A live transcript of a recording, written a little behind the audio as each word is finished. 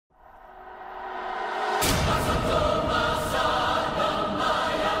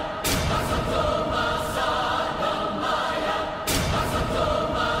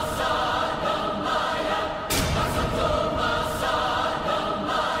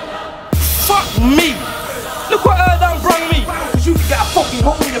Fuck me! Look what her done brung me! Cause you can get a fucking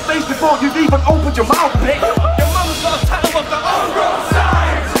hole in your face before you've even opened your mouth, bitch! Your mum's got a tattoo of the homegrown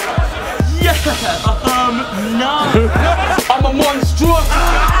side! Yeah, no. I'm a monstrous!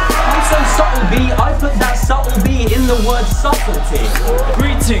 I'm so subtle, B. I put that subtle B in the word subtlety.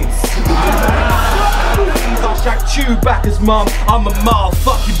 Greetings! I shag Chewbacca's mum, I'm a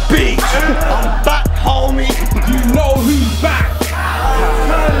motherfucking bitch! I'm back, homie! You know who's back!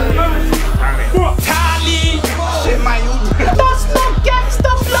 Tally! Shit, mate! That's not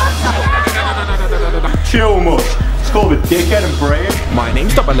gangsta blood! Chill, much. It's called a dickhead and brave. My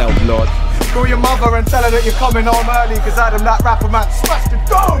name's Double L Blood. Call your mother and tell her that you're coming home early because Adam, that rapper man, smashed the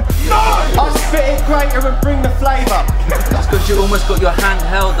dome! No! I'll spit it greater and bring the flavour. Just because you almost got your hand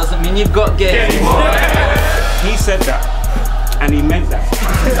held doesn't mean you've got game. He said that, and he meant that.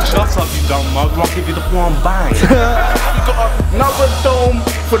 Shut up, you dumb mug, I'll give you the one bang. You got another dome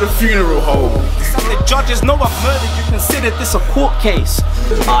for the funeral home. The judges know I've murdered you, consider this a court case.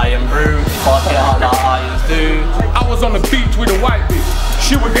 I am rude, fuck it out like irons do. I was on the beach with a white bitch,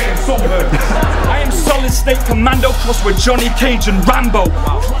 she was getting sunburned. I am solid state commando cross with Johnny Cage and Rambo.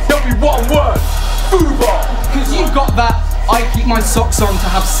 There'll be one word, football. Cause you've got that I keep my socks on to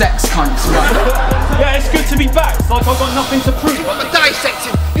have sex cunts, right? Yeah, it's good to be back, it's like I've got nothing to prove. I'm a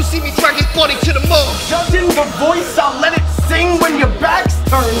dissecting, you see me drag his body to the moon. Judging the voice, I'll let it sing when your back's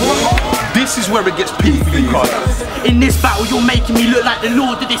turned. This is where it gets peaky. In this battle, you're making me look like the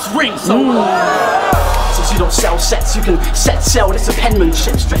Lord of this ring, so... Since you don't sell sets, you can set sail, this a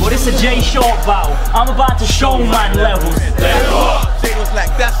penmanship stretch. Well, this a J Sharp battle. I'm about to show man levels. They was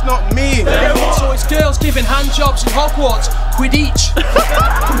like, that's not me. So it's girls giving handjobs in Hogwarts, quid each.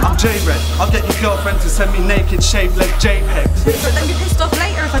 I'm J-Red. I'll get your girlfriend to send me naked, shaved leg JPEGs. But then be pissed off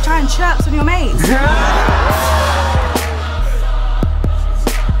later if I try and chirp on your mates.